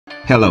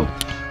Hello,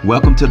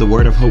 welcome to the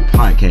Word of Hope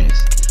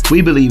podcast.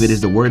 We believe it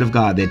is the Word of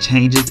God that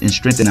changes and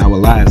strengthens our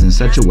lives in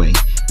such a way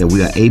that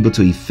we are able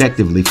to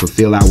effectively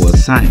fulfill our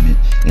assignment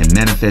and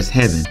manifest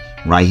heaven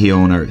right here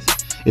on earth.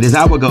 It is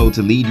our goal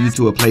to lead you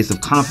to a place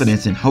of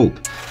confidence and hope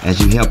as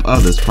you help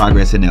others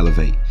progress and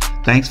elevate.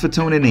 Thanks for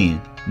tuning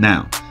in.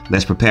 Now,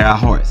 let's prepare our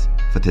hearts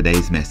for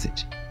today's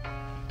message.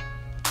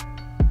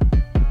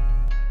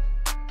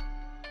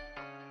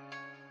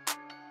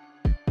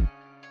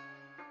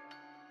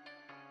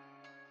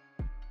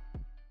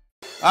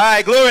 All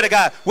right, glory to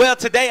God. Well,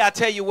 today I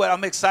tell you what,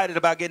 I'm excited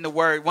about getting the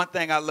word. One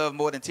thing I love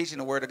more than teaching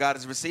the word of God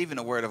is receiving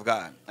the word of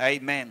God.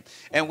 Amen.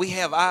 And we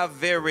have our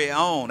very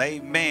own,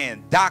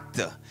 amen,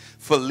 Dr.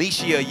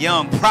 Feleshia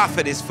Young,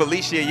 prophetess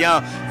Feleshia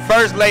Young,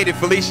 First Lady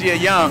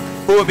Feleshia Young,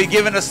 who will be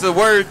giving us the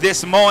word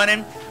this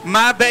morning.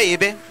 My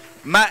baby,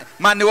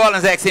 my New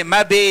Orleans accent,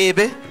 my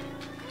baby.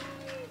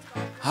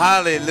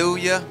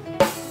 Hallelujah.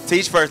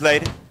 Teach, First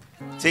Lady.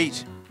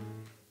 Teach.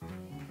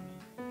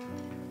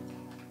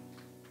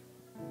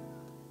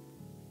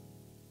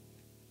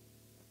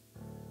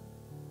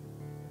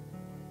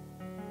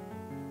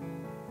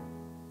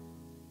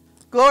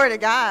 Glory to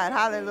God.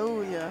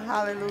 Hallelujah.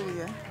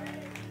 Hallelujah.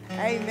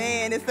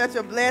 Amen. It's such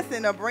a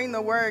blessing to bring the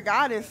word.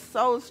 God is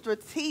so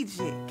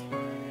strategic.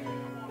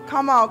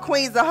 Come on,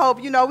 Queens of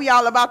Hope. You know we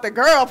all about the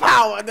girl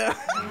power.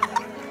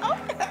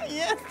 Okay,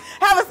 yes.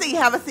 Have a seat.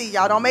 Have a seat,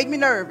 y'all. Don't make me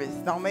nervous.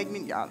 Don't make me,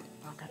 y'all.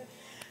 Okay.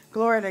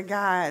 Glory to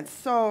God.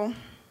 So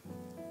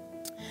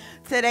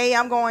today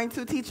I'm going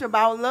to teach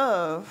about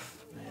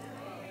love.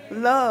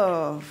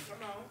 Love.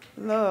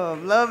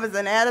 Love. Love is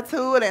an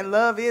attitude and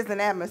love is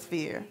an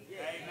atmosphere.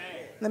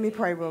 Let me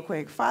pray real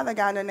quick. Father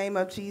God, in the name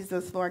of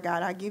Jesus, Lord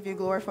God, I give you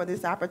glory for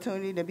this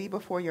opportunity to be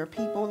before your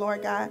people,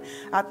 Lord God.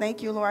 I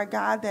thank you, Lord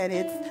God, that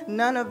it's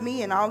none of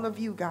me and all of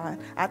you, God.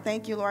 I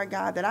thank you, Lord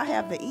God, that I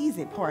have the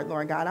easy part,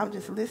 Lord God. I'm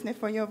just listening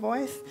for your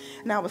voice,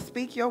 and I will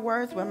speak your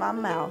words with my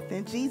mouth.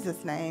 In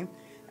Jesus' name,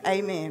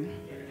 amen.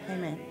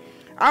 Amen.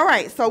 All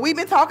right, so we've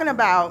been talking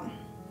about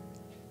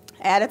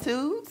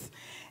attitudes,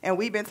 and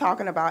we've been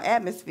talking about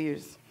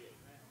atmospheres.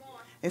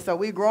 And so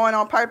we're growing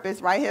on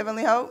purpose, right,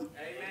 Heavenly Hope?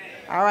 Amen.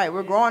 All right,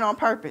 we're growing on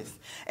purpose.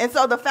 And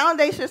so the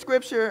foundation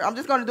scripture, I'm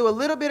just going to do a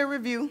little bit of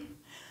review.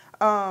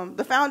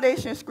 The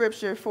foundation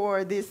scripture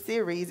for this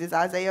series is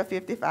Isaiah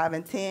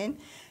 55:10.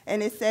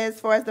 And it says,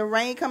 "For as the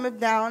rain cometh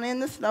down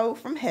and the snow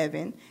from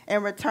heaven,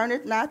 and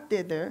returneth not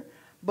thither,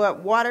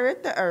 but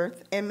watereth the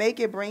earth, and make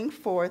it bring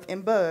forth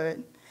and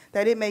bud,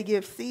 that it may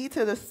give seed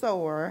to the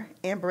sower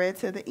and bread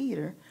to the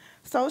eater.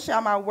 So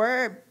shall my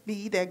word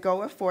be that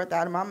goeth forth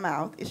out of my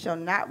mouth. It shall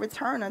not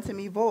return unto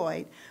me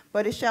void,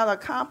 but it shall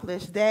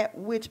accomplish that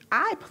which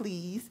I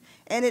please,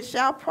 and it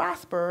shall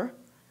prosper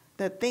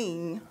the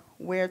thing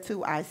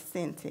whereto I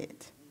sent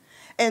it."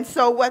 And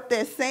so what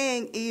they're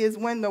saying is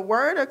when the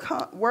word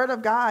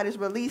of God is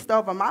released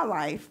over my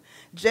life,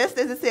 just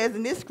as it says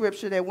in this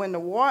scripture that when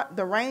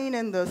the rain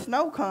and the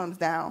snow comes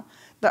down,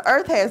 the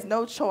earth has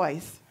no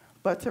choice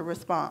but to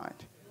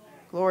respond.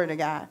 Glory to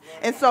God.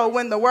 And so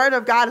when the word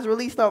of God is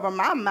released over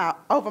my mouth,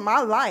 over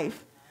my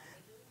life,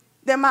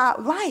 then my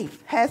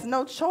life has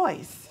no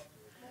choice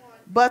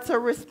but to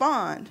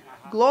respond.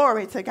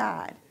 Glory to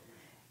God.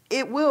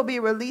 It will be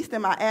released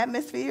in my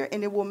atmosphere,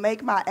 and it will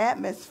make my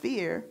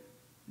atmosphere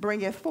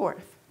bring it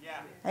forth. Yeah.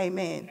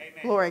 Amen. Amen.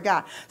 Glory to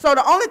God. So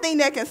the only thing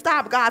that can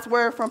stop God's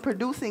word from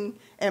producing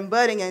and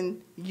budding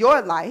in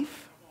your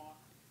life,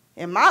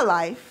 in my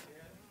life,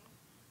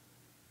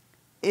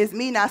 is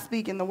me not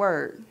speaking the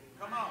word.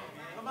 Come on.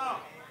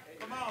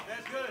 Come on.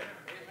 That's good.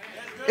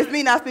 That's good. It's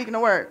me not speaking the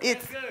word.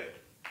 It's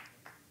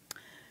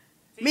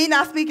me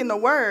not speaking the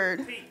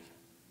word.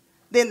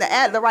 Then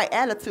the right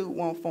attitude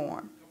won't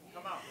form.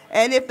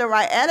 And if the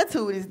right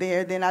attitude is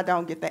there, then I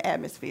don't get the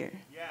atmosphere.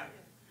 Yeah.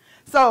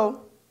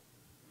 So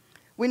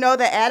we know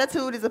that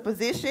attitude is a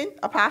position,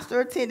 a posture,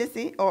 a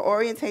tendency, or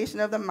orientation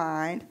of the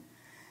mind.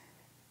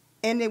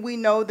 And then we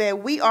know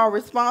that we are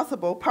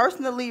responsible,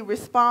 personally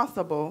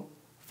responsible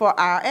for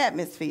our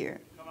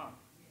atmosphere. Come on.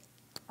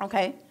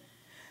 Okay?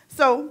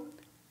 So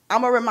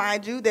I'm going to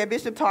remind you that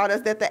Bishop taught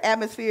us that the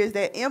atmosphere is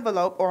that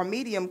envelope or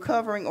medium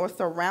covering or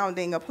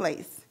surrounding a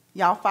place.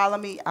 Y'all follow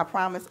me? I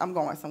promise I'm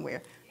going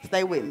somewhere.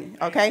 Stay with me,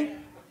 okay?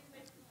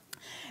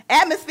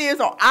 Atmospheres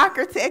are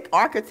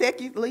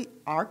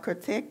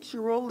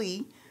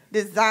architecturally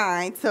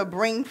designed to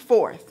bring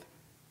forth.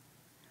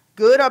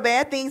 Good or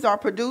bad things are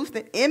produced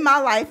in my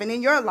life and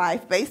in your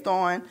life based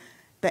on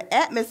the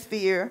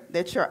atmosphere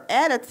that your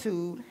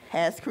attitude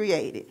has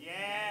created.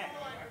 Yeah.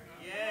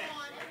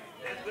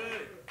 That's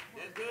good.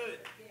 That's good.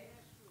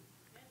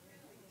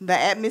 The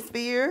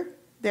atmosphere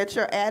that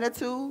your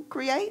attitude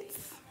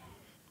creates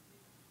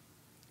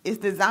is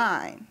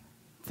designed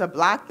to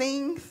block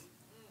things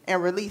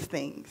and release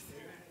things.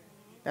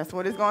 That's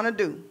what it's going to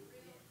do.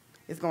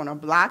 It's going to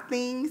block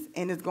things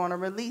and it's going to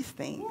release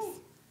things.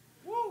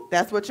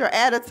 That's what your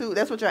attitude,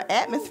 that's what your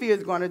atmosphere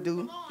is going to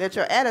do, that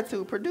your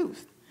attitude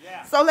produced.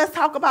 Yeah. So let's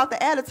talk about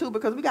the attitude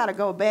because we got to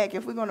go back.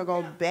 If we're going to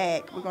go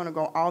back, we're going to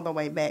go all the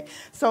way back.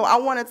 So I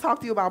want to talk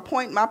to you about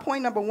my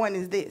point number one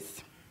is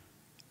this.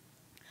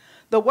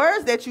 The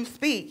words that you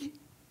speak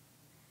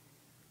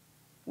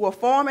will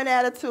form an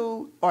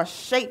attitude or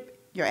shape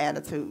your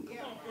attitude.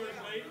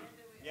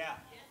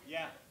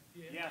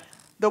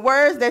 The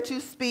words that you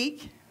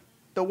speak,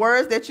 the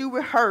words that you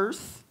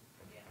rehearse,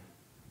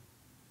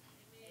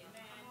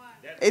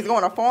 is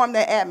going to form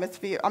that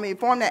atmosphere.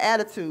 Form that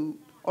attitude,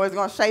 or it's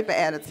going to shape an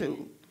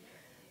attitude.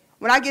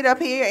 When I get up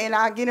here and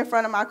I get in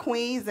front of my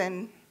queens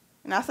and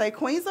I say,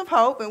 Queens of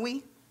Hope, and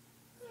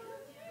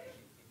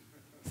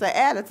it's an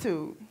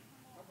attitude.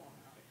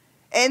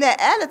 And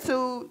that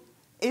attitude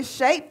is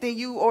shaped in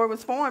you or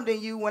was formed in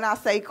you when I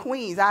say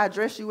queens. I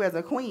address you as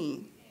a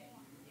queen.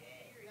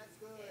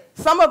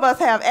 Some of us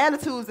have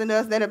attitudes in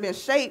us that have been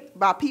shaped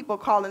by people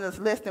calling us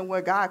less than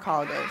what God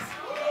called us.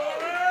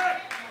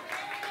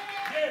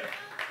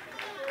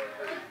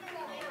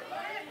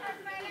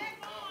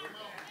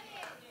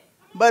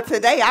 But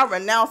today I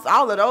renounce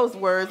all of those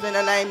words in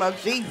the name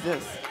of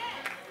Jesus.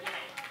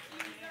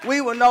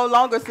 We will no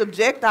longer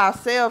subject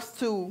ourselves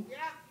to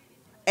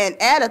an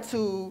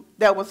attitude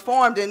that was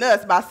formed in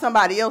us by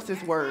somebody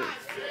else's words.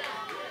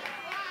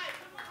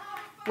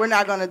 We're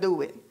not going to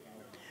do it.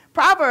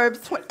 Proverbs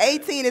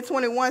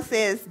 18:21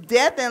 says,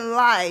 death and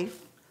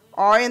life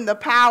are in the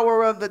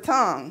power of the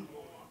tongue,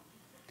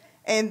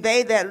 and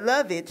they that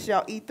love it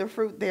shall eat the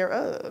fruit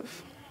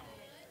thereof.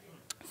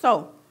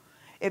 So,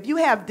 if you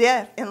have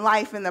death and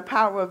life in the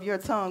power of your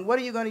tongue, what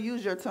are you going to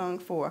use your tongue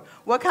for?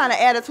 What kind of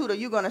attitude are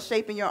you going to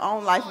shape in your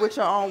own life with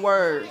your own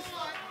words?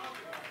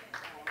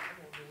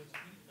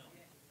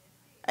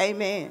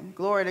 Amen.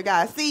 Glory to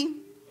God. See,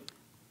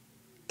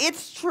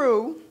 it's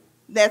true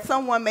that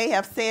someone may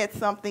have said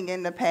something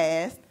in the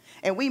past,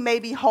 and we may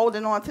be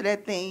holding on to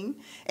that thing,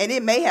 and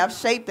it may have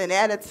shaped an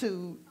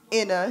attitude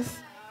in us.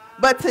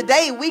 But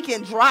today we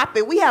can drop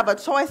it. We have a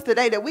choice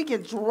today that we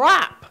can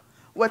drop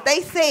what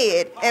they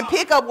said and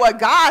pick up what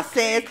God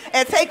says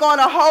and take on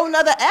a whole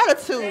nother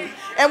attitude.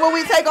 And when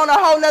we take on a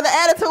whole nother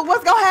attitude,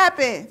 what's going to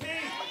happen?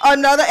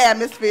 Another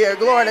atmosphere.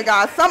 Glory to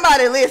God.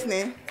 Somebody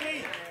listening.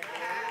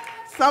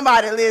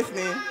 Somebody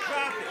listening.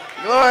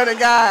 Glory to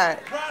God.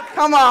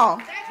 Come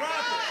on.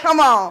 Come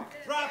on.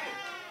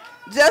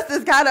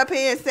 Justice got up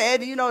here and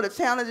said, the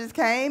challenges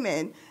came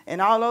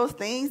and all those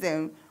things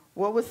and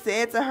what was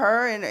said to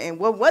her and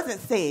what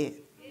wasn't said.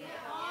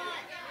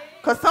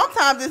 Because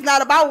sometimes it's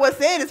not about what's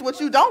said, it's what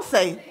you don't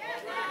say.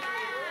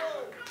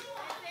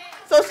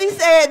 So she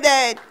said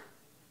that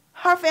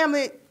her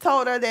family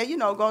told her that,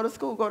 go to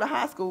school, go to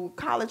high school.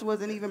 College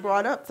wasn't even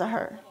brought up to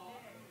her.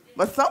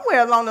 But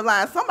somewhere along the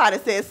line, somebody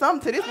said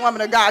something to this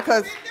woman of God,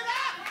 because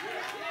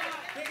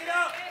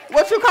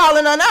what you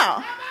calling her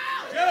now?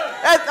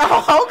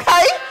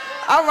 Okay.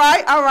 All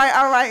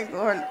right.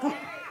 Lord,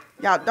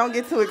 y'all don't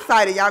get too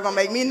excited. Y'all going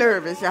to make me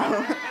nervous,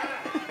 y'all.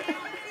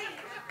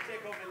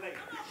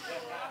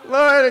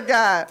 Glory to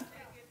God.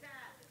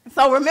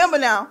 So remember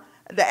now,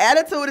 the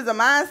attitude is a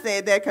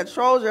mindset that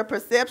controls your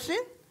perception,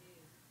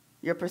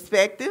 your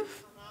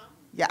perspective,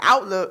 your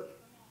outlook,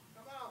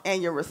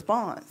 and your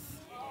response.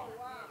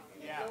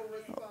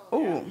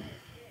 Ooh.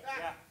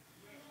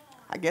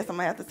 I guess I'm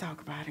going to have to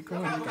talk about it.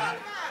 Glory to God.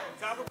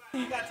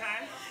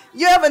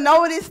 You ever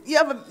noticed, you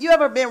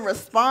ever been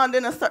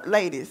responding,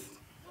 ladies?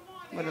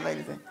 What do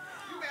ladies say?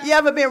 You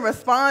ever been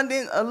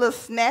responding a little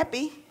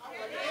snappy?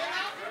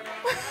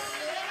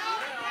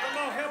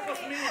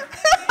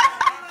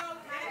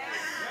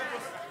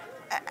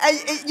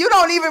 You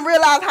don't even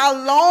realize how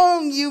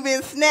long you've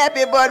been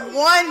snapping, but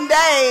one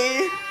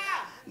day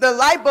the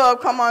light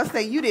bulb come on and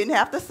say, you didn't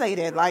have to say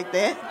that like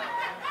that.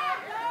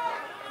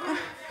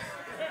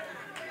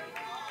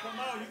 Come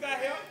on, you got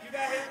help. You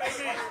got help,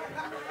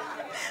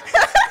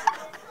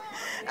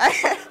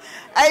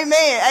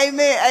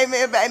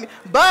 Amen.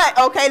 But,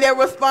 okay, their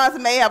response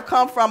may have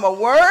come from a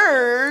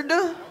word.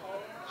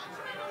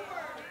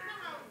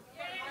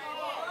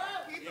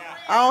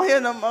 I don't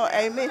hear no more.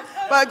 Amen.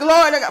 But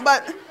glory to God.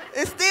 But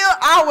it's still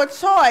our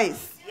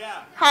choice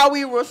how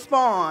we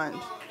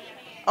respond.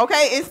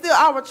 Okay? It's still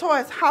our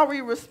choice how we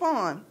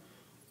respond.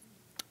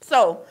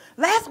 So,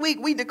 last week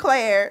we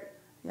declared,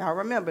 y'all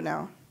remember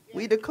now,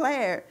 we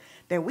declared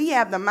that we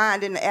have the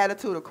mind and the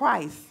attitude of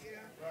Christ.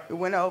 We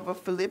went over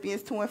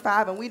Philippians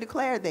 2:5, and we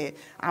declared that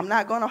I'm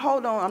not going to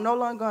hold on. I'm no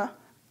longer going to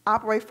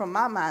operate from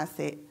my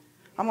mindset.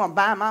 I'm going to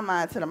bind my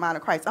mind to the mind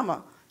of Christ. I'm going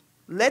to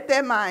let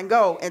that mind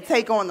go and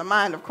take on the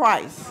mind of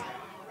Christ.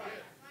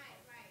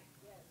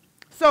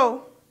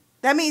 So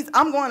that means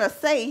I'm going to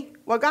say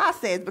what God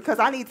says, because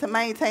I need to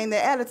maintain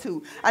the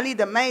attitude. I need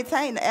to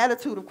maintain the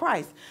attitude of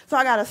Christ. So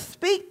I got to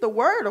speak the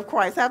word of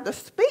Christ. I have to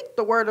speak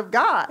the word of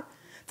God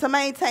to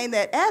maintain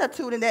that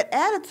attitude. And that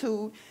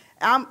attitude,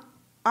 I'm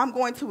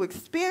going to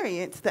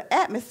experience the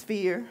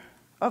atmosphere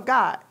of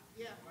God.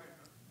 Yeah.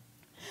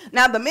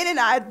 Now, the minute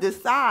I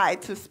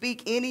decide to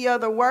speak any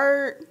other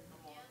word,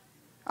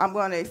 I'm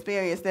going to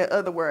experience that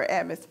other word,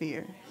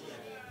 atmosphere.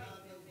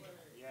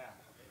 Yeah.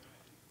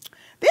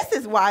 This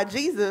is why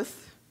Jesus,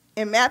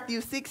 in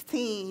Matthew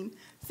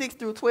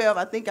 16:6-12,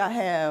 I think I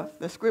have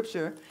the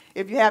scripture.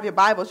 If you have your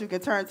Bibles, you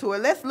can turn to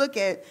it. Let's look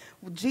at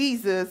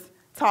Jesus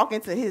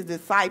talking to his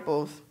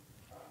disciples.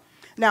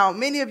 Now,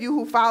 many of you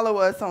who follow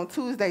us on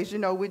Tuesdays, you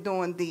know we're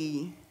doing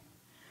the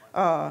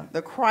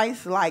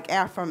Christ-like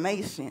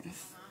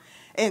affirmations.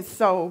 And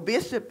so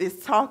Bishop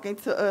is talking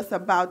to us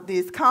about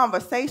this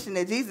conversation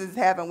that Jesus is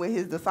having with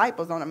his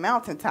disciples on a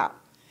mountaintop.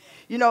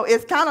 You know,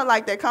 it's kind of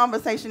like that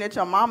conversation that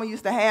your mama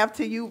used to have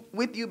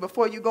with you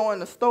before you go in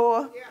the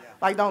store. Yeah.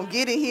 Like, don't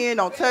get in here,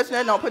 don't touch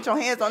nothing, don't put your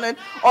hands on it.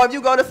 Or if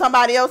you go to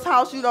somebody else's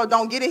house, you know,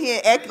 don't get in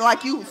here acting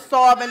like you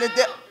starving to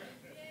death.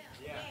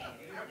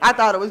 I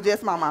thought it was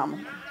just my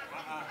mama.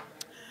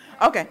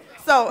 Okay,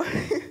 so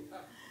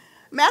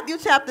Matthew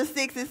chapter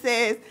 6, it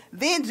says,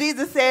 Then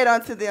Jesus said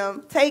unto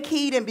them, Take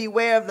heed and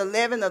beware of the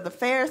leaven of the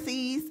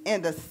Pharisees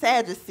and the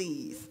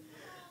Sadducees.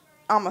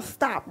 I'm going to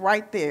stop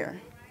right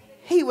there.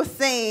 He was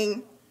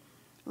saying,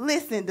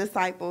 listen,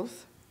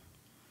 disciples,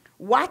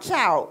 watch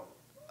out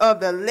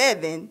of the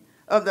leaven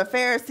of the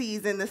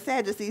Pharisees and the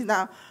Sadducees.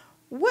 Now,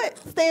 what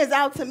stands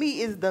out to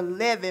me is the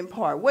leaven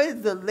part. What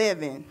is the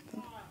leaven?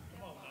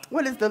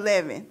 What is the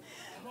leaven?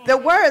 The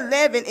word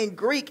leaven in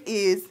Greek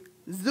is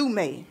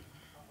zume,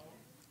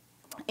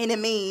 and it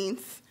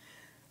means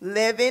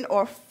leaven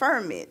or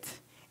ferment.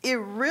 It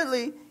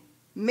really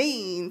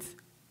means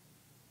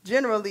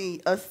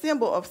generally a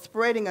symbol of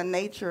spreading a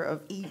nature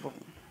of evil.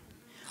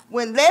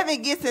 When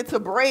leaven gets into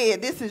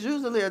bread, this is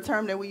usually a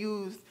term that we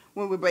use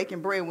when we're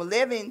breaking bread. When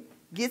leaven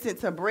gets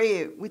into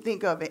bread, we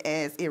think of it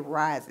as it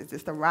rises.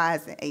 It's the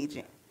rising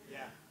agent. Yeah.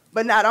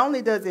 But not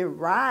only does it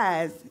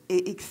rise,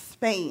 it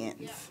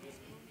expands.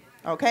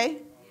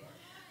 Okay?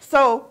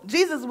 So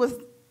Jesus was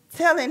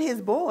telling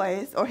his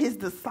boys or his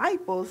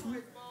disciples,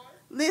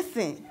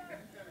 listen,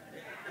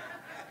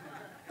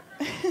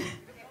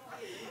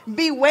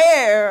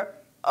 beware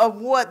of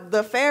what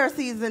the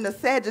Pharisees and the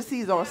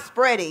Sadducees are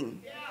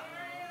spreading.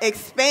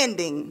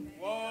 Expanding.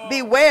 Whoa.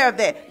 Beware of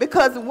that.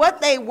 Because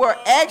what they were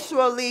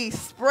actually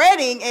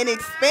spreading and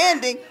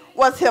expanding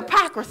was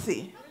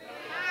hypocrisy.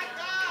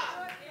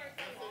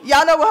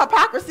 Y'all know what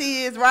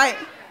hypocrisy is, right?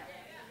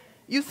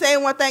 You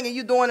saying one thing and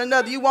you doing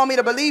another. You want me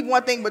to believe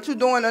one thing, but you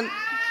doing another.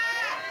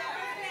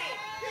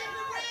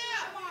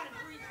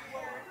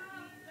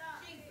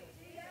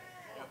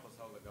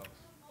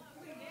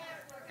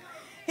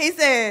 He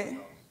said,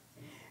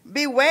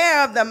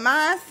 beware of the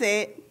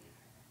mindset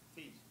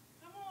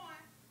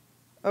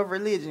of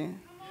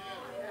religion.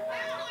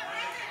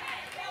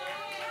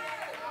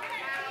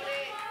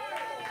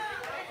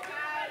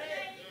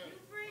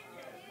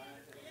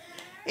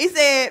 He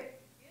said,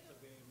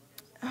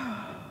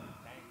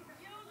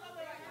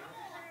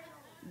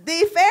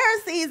 the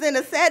Pharisees and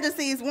the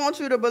Sadducees want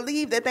you to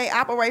believe that they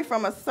operate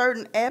from a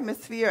certain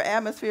atmosphere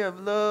of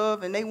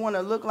love, and they want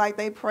to look like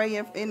they pray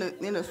in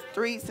the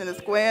streets and the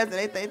squares, and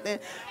they think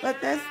that, but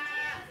that's,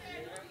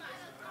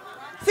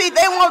 see,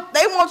 they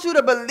want you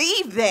to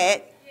believe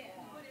that,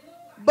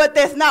 but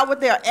that's not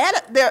what their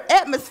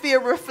atmosphere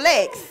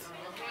reflects.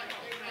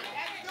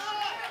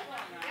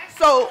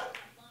 So,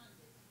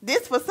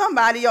 this for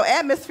somebody, your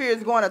atmosphere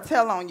is going to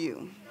tell on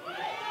you.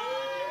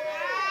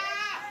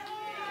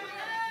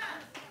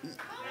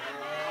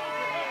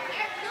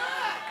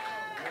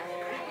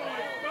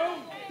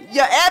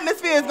 Your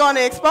atmosphere is going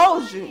to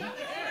expose you.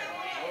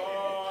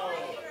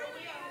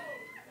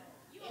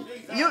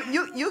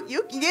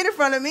 You can get in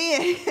front of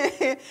me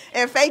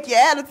and fake your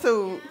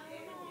attitude.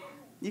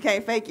 You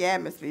can't fake your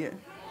atmosphere.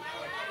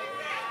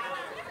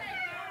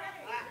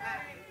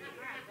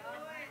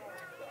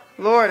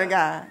 Glory to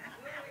God.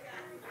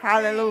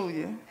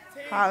 Hallelujah.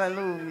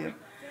 Hallelujah.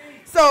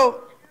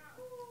 So,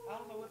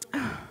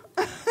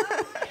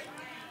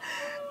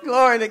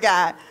 glory to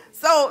God.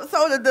 So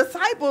the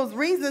disciples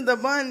reasoned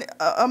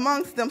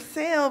amongst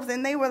themselves,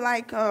 and they were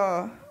like,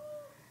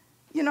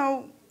 you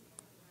know,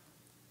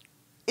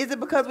 is it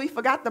because we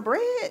forgot the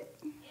bread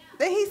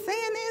that he's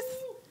saying this?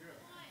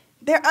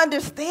 Their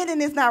understanding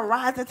is not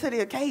rising to the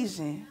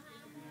occasion.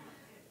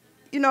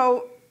 You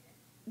know,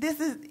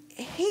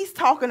 he's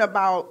talking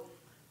about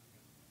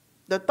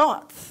the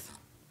thoughts.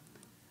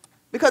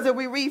 Because if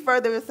we read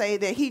further, it say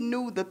that he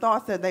knew the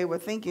thoughts that they were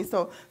thinking.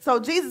 So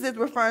Jesus is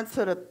referring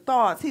to the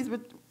thoughts. He's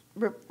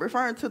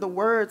referring to the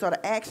words or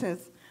the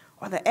actions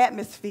or the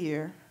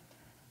atmosphere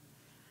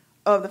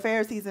of the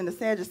Pharisees and the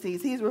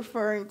Sadducees. He's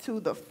referring to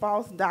the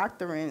false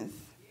doctrines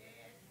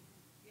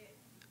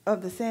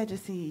of the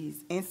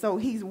Sadducees. And so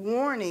he's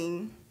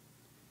warning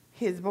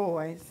his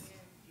boys.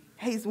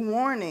 He's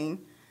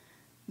warning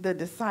the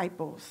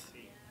disciples.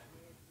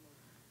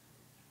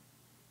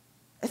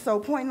 And so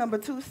point number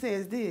 2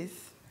 says this.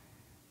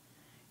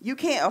 You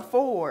cannot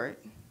afford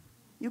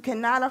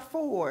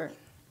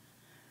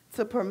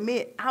to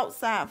permit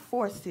outside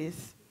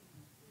forces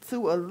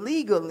to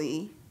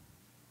illegally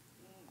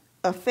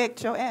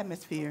affect your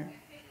atmosphere.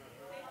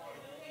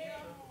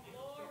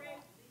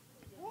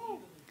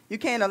 You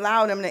can't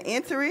allow them to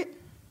enter it,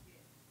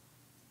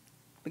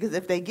 because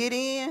if they get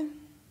in,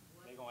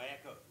 they're going to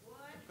act up.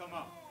 Come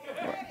on.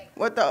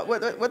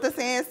 What the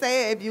saying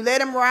say? If you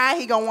let him ride,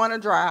 he going to want to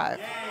drive.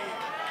 Yeah.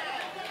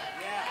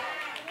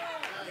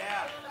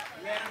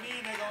 Let him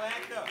in, they're going to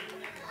act up.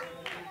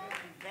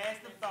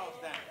 Cast them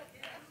thoughts down.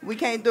 We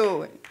can't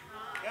do it.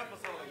 Help us,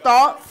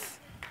 thoughts,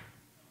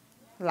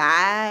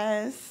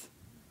 lies.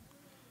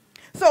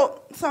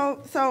 So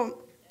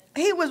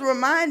he was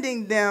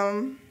reminding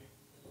them.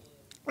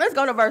 Let's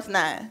go to verse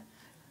 9.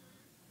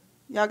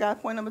 Y'all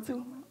got point number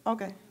 2?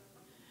 Okay.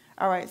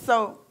 All right.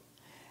 So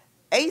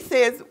 8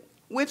 says,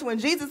 which when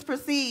Jesus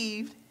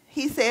perceived,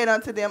 he said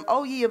unto them,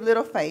 O ye of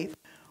little faith,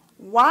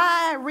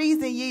 why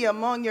reason ye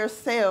among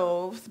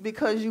yourselves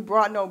because you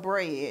brought no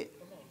bread?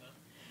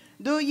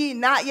 Do ye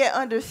not yet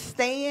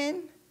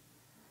understand?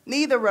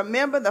 Neither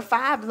remember the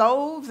 5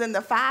 loaves and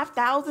the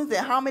 5,000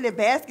 and how many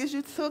baskets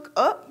you took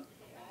up?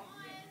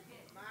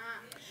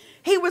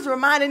 He was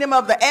reminding them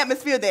of the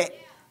atmosphere that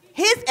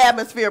his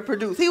atmosphere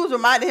produced. He was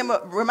reminding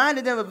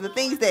them of the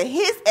things that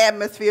his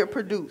atmosphere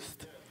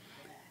produced.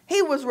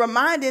 He was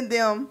reminding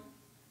them,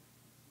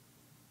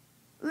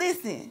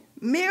 listen,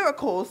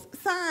 miracles,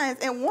 signs,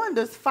 and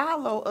wonders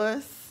follow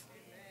us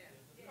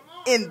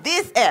in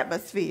this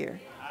atmosphere.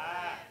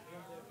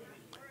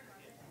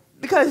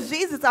 Because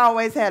Jesus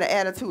always had an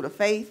attitude of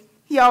faith.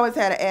 He always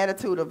had an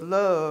attitude of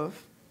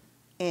love,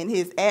 and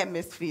his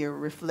atmosphere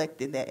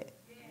reflected that.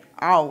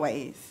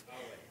 Always.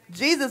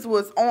 Jesus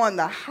was on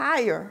the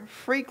higher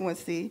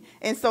frequency,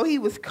 and so he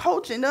was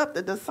coaching up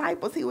the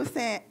disciples. He was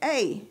saying,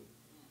 hey,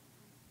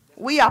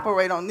 we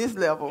operate on this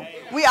level.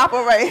 We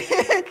operate.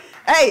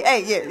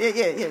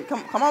 Yeah.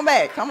 Come on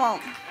back. Come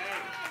on.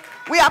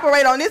 We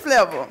operate on this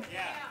level.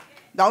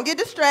 Don't get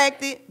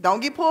distracted. Don't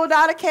get pulled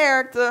out of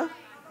character.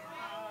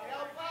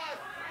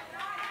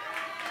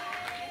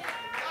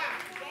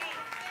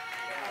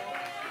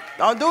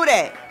 Don't do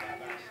that.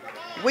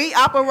 We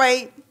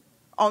operate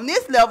on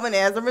this level, and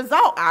as a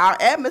result, our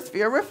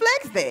atmosphere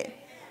reflects that.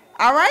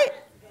 All right?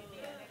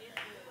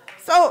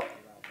 So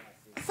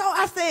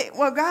I said,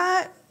 well,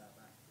 God,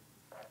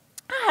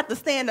 I have to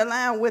stay in the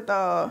line with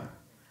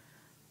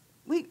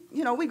we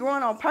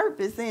growing on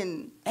purpose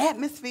and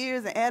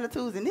atmospheres and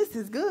attitudes, and this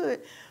is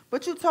good.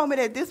 But you told me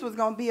that this was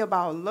going to be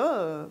about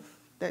love,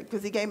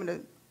 because he gave me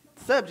the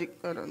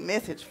subject or the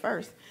message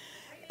first.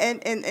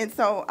 And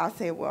so I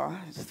said, well,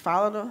 just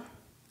follow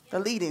the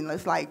leading.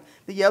 It's like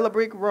the yellow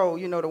brick road,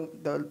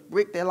 the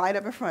brick that light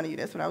up in front of you.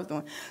 That's what I was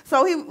doing.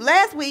 So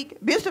last week,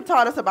 Bishop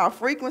taught us about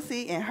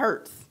frequency and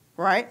hertz,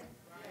 right?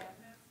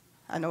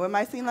 I know it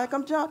might seem like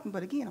I'm jumping,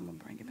 but again, I'm going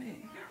to bring it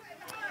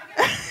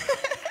back.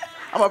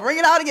 I'm going to bring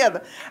it all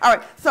together. All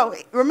right, so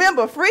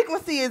remember,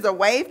 frequency is a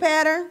wave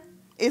pattern.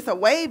 It's a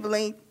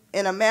wavelength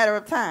in a matter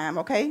of time,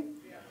 okay?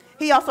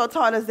 He also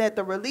taught us that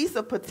the release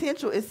of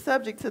potential is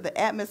subject to the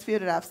atmosphere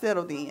that I've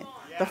settled in.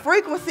 The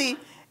frequency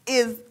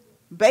is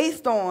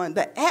based on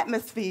the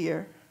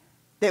atmosphere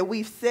that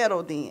we've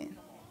settled in.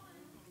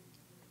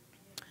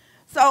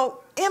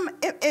 So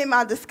in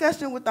my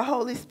discussion with the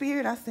Holy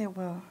Spirit, I said,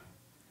 well,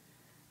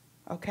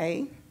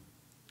 okay,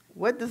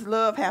 what does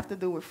love have to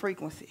do with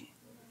frequency?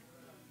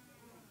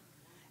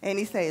 And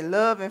he said,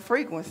 love and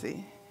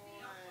frequency.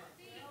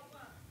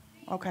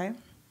 Okay.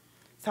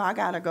 So I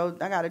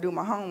gotta do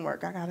my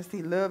homework. I gotta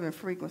see love and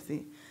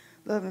frequency.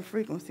 Love and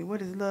frequency.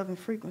 What is love and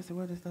frequency?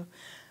 What is love?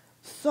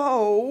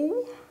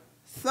 So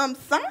some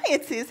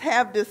scientists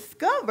have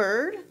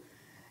discovered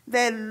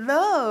that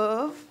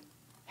love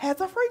has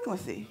a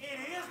frequency. It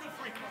is the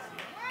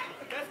frequency.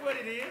 That's what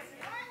it is.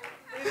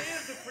 It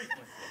is the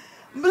frequency.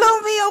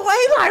 Blew me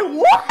away like,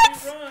 what?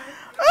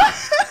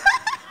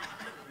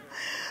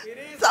 It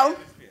is So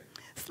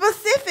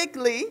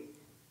specifically,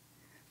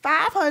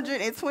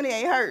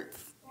 528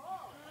 hertz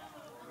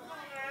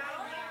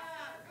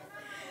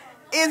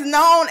is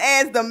known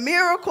as the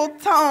miracle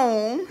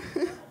tone,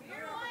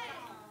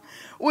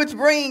 which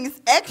brings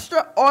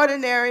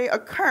extraordinary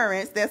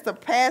occurrence that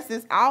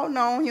surpasses all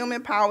known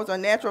human powers or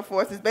natural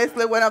forces.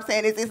 Basically what I'm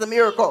saying is it's a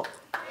miracle.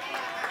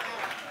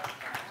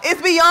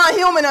 It's beyond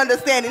human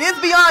understanding.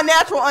 It's beyond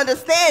natural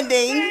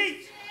understanding,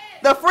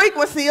 the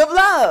frequency of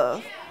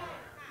love.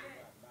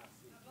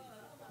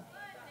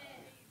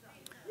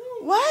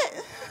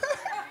 What?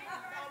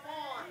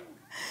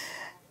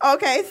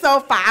 Okay, so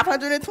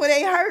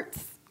 528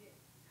 hertz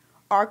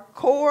are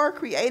core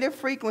creative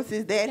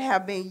frequencies that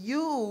have been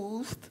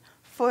used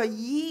for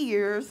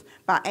years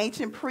by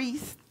ancient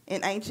priests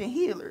and ancient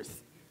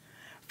healers.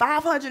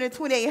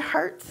 528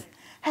 hertz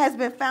has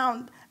been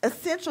found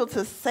essential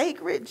to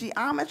sacred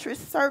geometry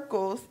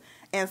circles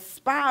and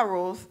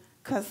spirals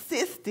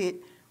consistent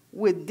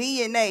with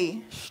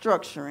DNA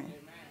structuring.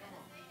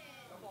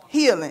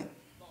 Healing.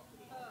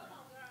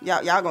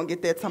 Y'all gonna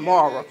get that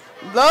tomorrow.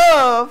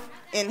 Love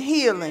and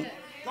healing.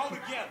 Go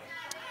together.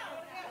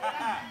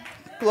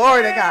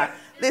 Glory to God.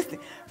 Listen,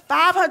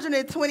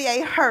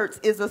 528 hertz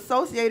is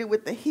associated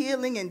with the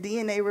healing and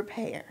DNA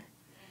repair.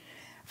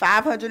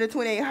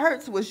 528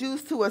 hertz was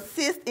used to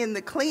assist in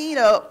the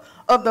cleanup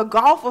of the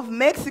Gulf of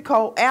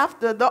Mexico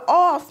after the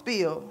oil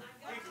spill.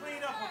 They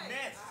cleaned up a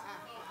mess.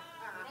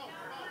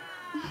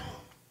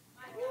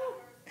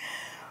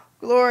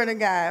 Glory to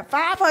God.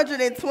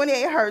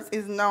 528 hertz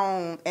is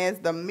known as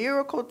the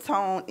miracle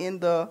tone in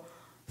the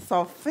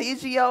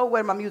solfeggio.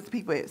 Where are my music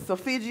people at?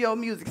 Solfeggio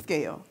music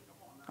scale.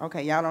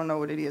 Okay, y'all don't know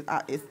what it is.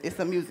 It's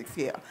a music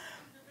scale.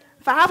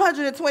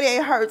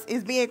 528 hertz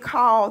is being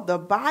called the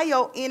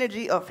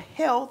bioenergy of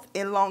health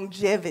and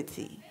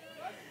longevity.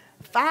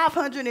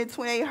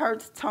 528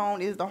 hertz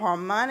tone is the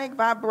harmonic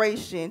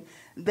vibration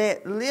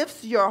that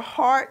lifts your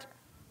heart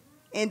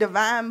and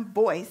divine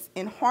voice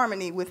in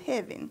harmony with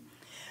heaven.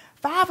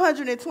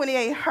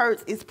 528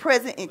 hertz is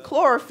present in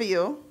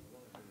chlorophyll,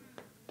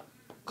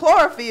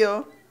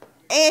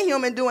 and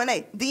human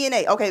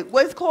DNA. Okay,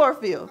 what's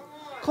chlorophyll?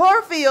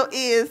 Chlorophyll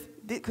is,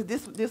 because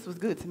this was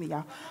good to me,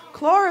 y'all.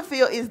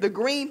 Chlorophyll is the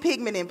green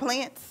pigment in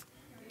plants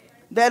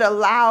that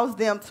allows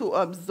them to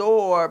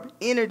absorb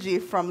energy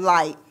from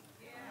light.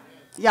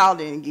 Y'all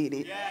didn't get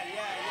it.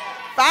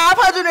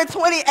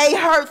 528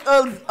 hertz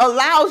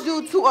allows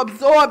you to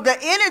absorb the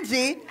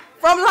energy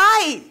from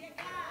light.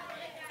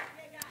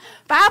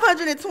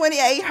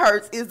 528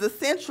 hertz is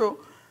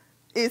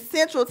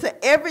central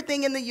to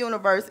everything in the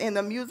universe in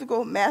the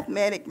musical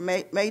mathematic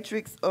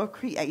matrix of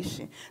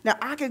creation. Now,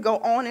 I could go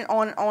on and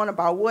on and on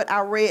about what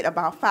I read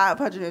about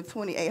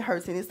 528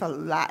 hertz, and it's a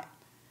lot.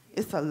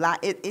 It's a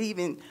lot. It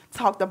even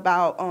talked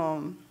about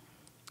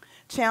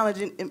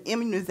challenging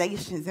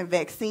immunizations and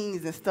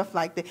vaccines and stuff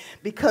like that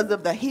because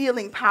of the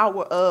healing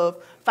power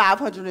of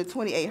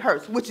 528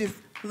 hertz, which is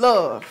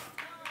love.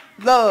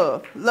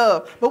 Love,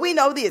 love. But we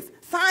know this.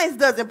 Science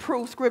doesn't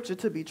prove scripture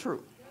to be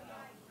true.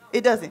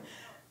 It doesn't.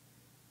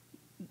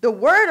 The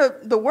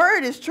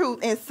word is truth,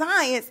 and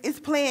science is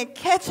playing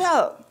catch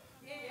up.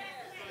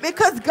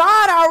 Because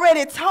God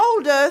already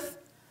told us,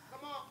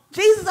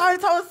 Jesus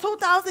already told us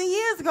 2,000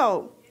 years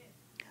ago,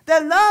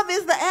 that love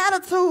is the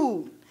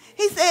attitude.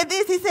 He said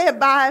this, he said,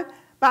 by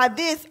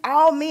this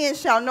all men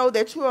shall know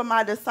that you are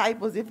my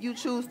disciples if you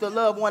choose to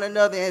love one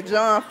another in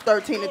John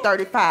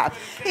 13:35.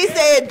 He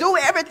said, do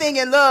everything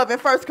in love in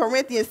 1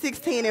 Corinthians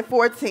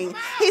 16:14.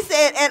 He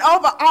said, and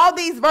over all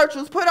these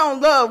virtues put on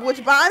love,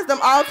 which binds them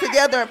all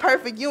together in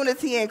perfect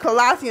unity in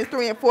Colossians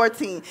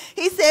 3:14.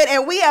 He said,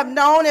 and we have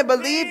known and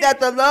believed that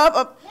the love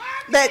of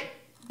that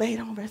they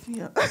don't mess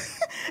me up.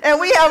 And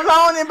we have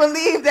known and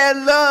believed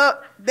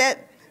that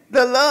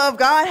the love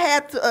God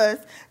had to us.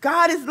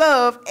 God is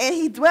love, and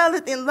he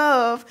dwelleth in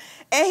love,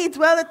 and he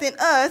dwelleth in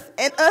us,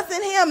 and us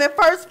in him. In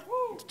 1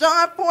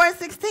 John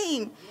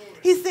 4:16,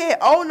 he said,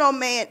 owe no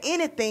man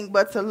anything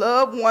but to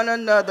love one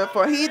another,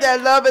 for he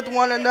that loveth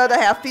one another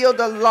hath filled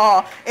the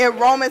law. In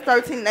Romans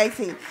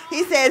 13:18,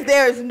 he says,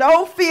 there is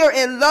no fear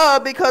in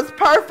love, because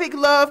perfect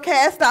love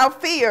casts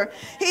out fear.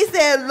 He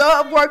said,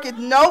 love worketh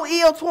no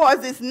ill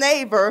towards its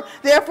neighbor,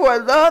 therefore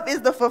love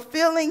is the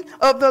fulfilling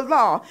of the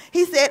law.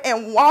 He said,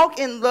 and walk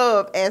in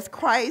love as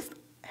Christ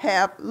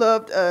have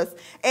loved us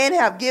and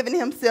have given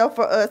himself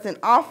for us, an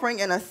offering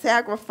and a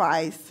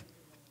sacrifice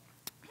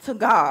to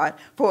God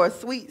for a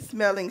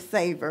sweet-smelling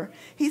savor.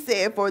 He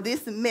said, for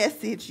this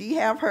message ye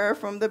have heard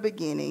from the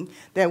beginning,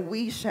 that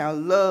we shall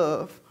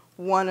love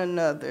one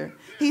another.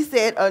 He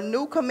said, a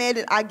new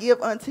commandment I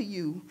give unto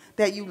you,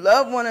 that you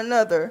love one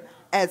another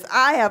as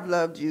I have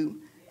loved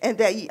you, and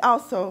that ye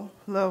also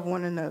love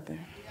one another.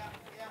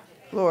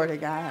 Glory to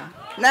God.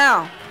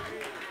 Now,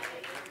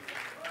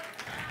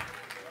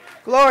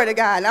 glory to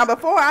God. Now,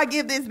 before I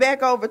give this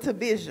back over to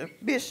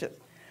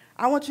Bishop,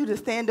 I want you to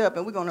stand up,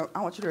 and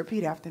I want you to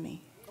repeat after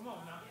me. Come on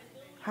now.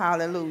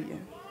 Hallelujah.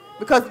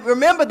 Because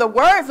remember, the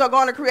words are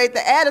going to create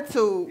the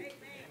attitude,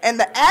 and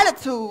the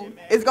attitude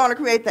is going to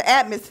create the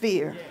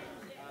atmosphere.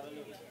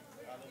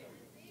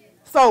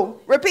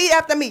 So, repeat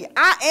after me.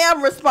 I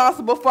am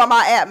responsible for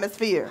my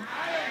atmosphere.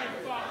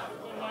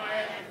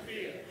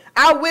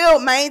 I will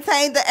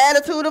maintain the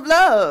attitude of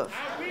love.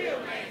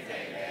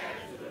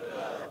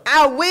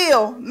 I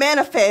will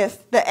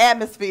manifest the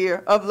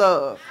atmosphere of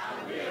love.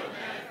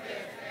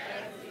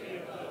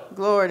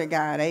 Glory to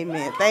God.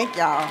 Amen. Thank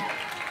y'all.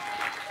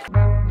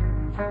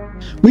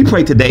 We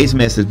pray today's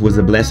message was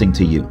a blessing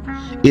to you.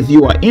 If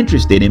you are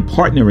interested in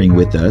partnering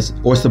with us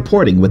or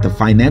supporting with a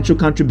financial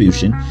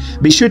contribution,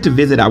 be sure to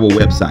visit our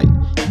website,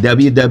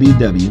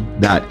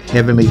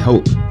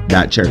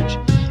 www.heavenlyhope.church.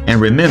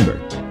 And remember,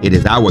 it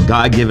is our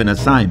God-given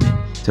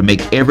assignment to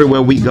make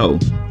everywhere we go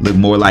look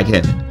more like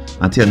heaven.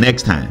 Until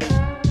next time,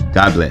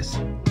 God bless.